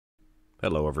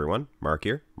Hello everyone, Mark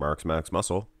here, Mark's Max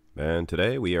Muscle, and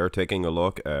today we are taking a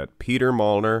look at Peter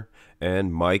Molnar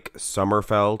and Mike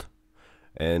Sommerfeld.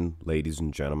 And ladies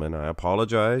and gentlemen, I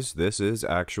apologize, this is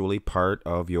actually part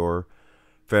of your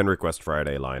Fan Request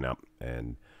Friday lineup.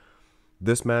 And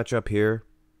this matchup here,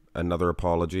 another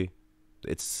apology.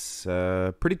 It's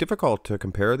pretty difficult to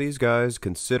compare these guys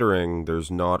considering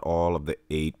there's not all of the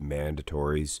 8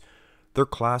 mandatories. They're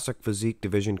classic physique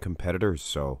division competitors,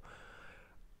 so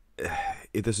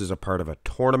this is a part of a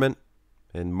tournament,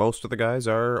 and most of the guys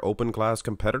are open class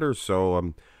competitors, so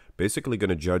I'm basically going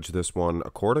to judge this one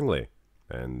accordingly.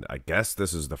 And I guess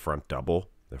this is the front double,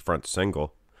 the front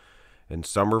single. And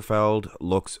Sommerfeld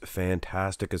looks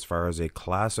fantastic as far as a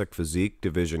classic physique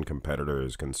division competitor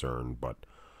is concerned, but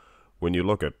when you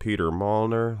look at Peter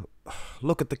Molnar,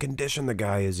 look at the condition the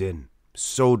guy is in.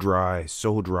 So dry,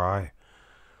 so dry.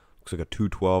 Looks like a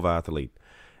 212 athlete.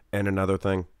 And another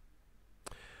thing,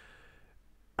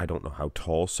 I don't know how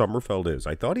tall Sommerfeld is.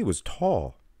 I thought he was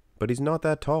tall, but he's not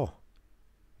that tall.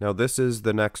 Now this is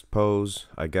the next pose,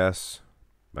 I guess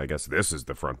this is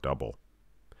the front double.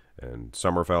 And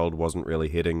Sommerfeld wasn't really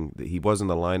hitting, he was in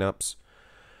the lineups,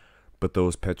 but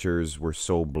those pictures were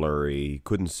so blurry,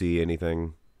 couldn't see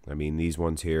anything. I mean, these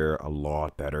ones here, a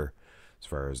lot better. As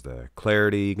far as the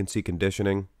clarity, you can see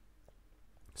conditioning.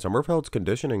 Sommerfeld's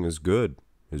conditioning is good.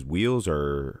 His wheels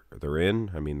they're in.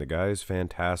 I mean, the guy is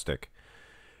fantastic.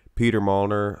 Peter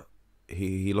Molnar,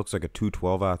 he looks like a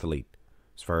 212 athlete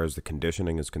as far as the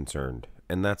conditioning is concerned.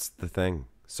 And that's the thing.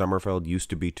 Sommerfeld used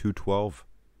to be 212.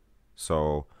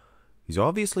 So he's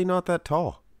obviously not that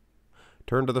tall.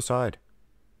 Turn to the side.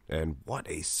 And what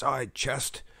a side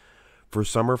chest for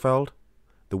Sommerfeld.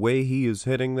 The way he is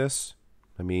hitting this,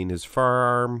 I mean, his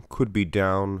forearm could be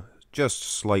down just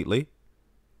slightly.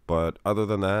 But other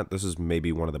than that, this is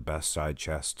maybe one of the best side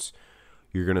chests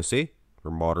you're going to see for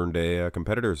modern day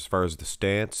competitors as far as the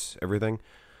stance, everything.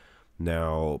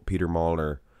 Now, Peter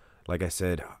Molnar, like I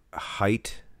said,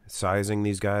 height, sizing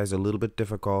these guys a little bit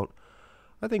difficult.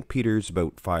 I think Peter's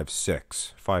about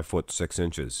 5'6",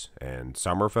 5'6", and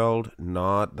Sommerfeld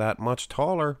not that much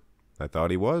taller. I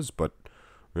thought he was, but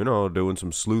you know, doing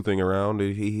some sleuthing around,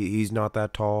 he's not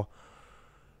that tall,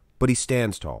 but he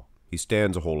stands tall. He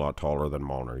stands a whole lot taller than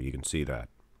Molnar. You can see that.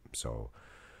 So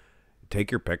take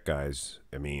your pick, guys.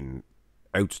 I mean,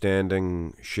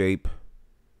 outstanding shape,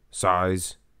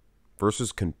 size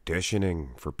versus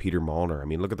conditioning for Peter Molnar. I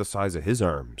mean, look at the size of his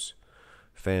arms.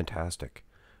 Fantastic.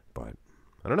 But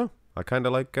I don't know. I kind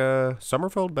of like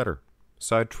Sommerfeld better.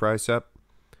 Side tricep.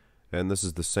 And this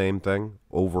is the same thing.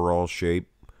 Overall shape,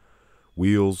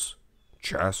 wheels,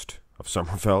 chest of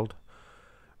Sommerfeld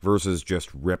versus just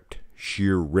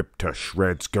sheer ripped to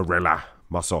shreds gorilla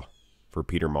muscle for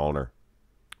Peter Molnar.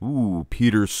 Ooh,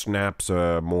 Peter snaps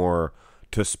more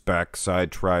to spec side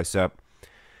tricep.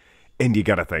 And you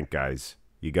gotta think, guys.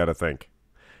 You gotta think.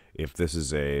 If this is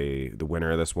the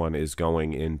winner of this one is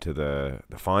going into the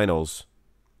finals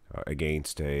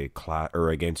against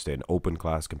against an open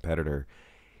class competitor,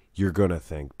 you're gonna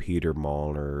think Peter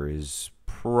Molnar is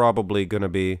probably gonna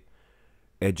be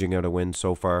edging out a win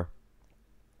so far.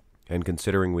 And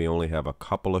considering we only have a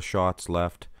couple of shots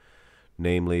left,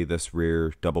 namely this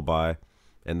rear double by,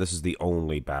 and this is the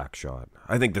only back shot.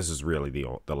 I think this is really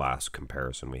the last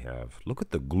comparison we have. Look at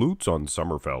the glutes on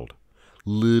Sommerfeld.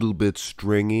 Little bit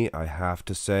stringy, I have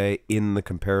to say, in the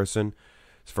comparison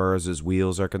as far as his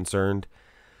wheels are concerned.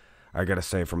 I gotta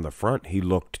say, from the front, he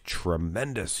looked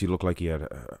tremendous. He looked like he had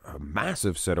a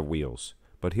massive set of wheels.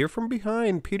 But here from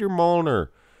behind, Peter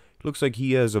Molnar looks like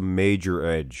he has a major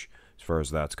edge as far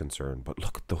as that's concerned. But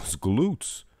look at those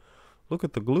glutes. Look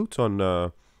at the glutes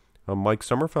on Mike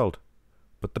Sommerfeld.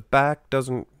 But the back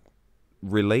doesn't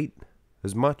relate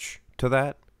as much to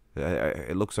that.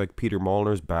 It looks like Peter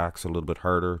Molnar's back's a little bit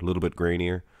harder, a little bit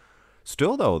grainier.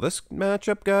 Still, though, this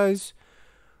matchup, guys,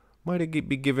 might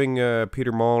be giving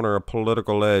Peter Molnar a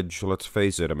political edge. Let's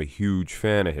face it, I'm a huge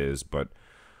fan of his, but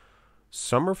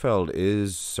Sommerfeld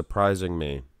is surprising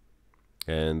me.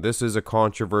 And this is a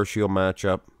controversial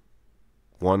matchup.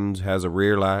 One has a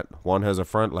rear lat, one has a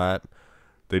front lat.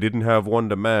 They didn't have one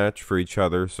to match for each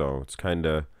other, so it's kind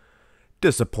of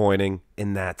disappointing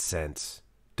in that sense.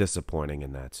 Disappointing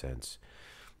in that sense.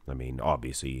 I mean,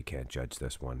 obviously you can't judge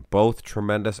this one. Both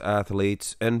tremendous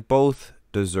athletes, and both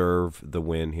deserve the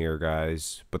win here,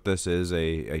 guys. But this is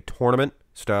a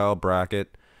tournament-style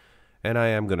bracket, and I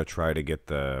am going to try to get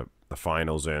the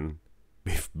finals in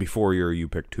before you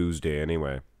pick Tuesday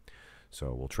anyway.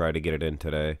 So we'll try to get it in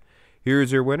today.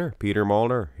 Here's your winner, Peter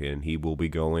Molnar, and he will be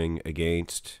going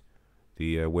against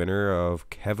the winner of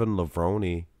Kevin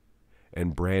Lavroni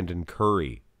and Brandon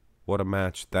Curry. what a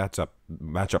matchup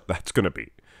that's going to be.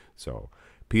 So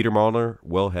Peter Molnar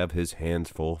will have his hands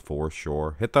full for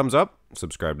sure. Hit thumbs up,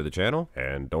 subscribe to the channel,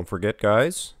 and don't forget,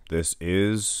 guys, this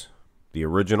is the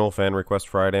original Fan Request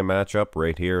Friday matchup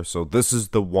right here. So this is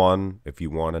the one if you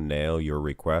want to nail your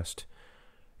request.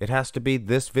 It has to be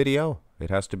this video. It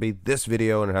has to be this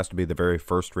video, and it has to be the very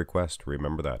first request.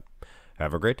 Remember that.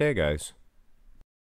 Have a great day, guys.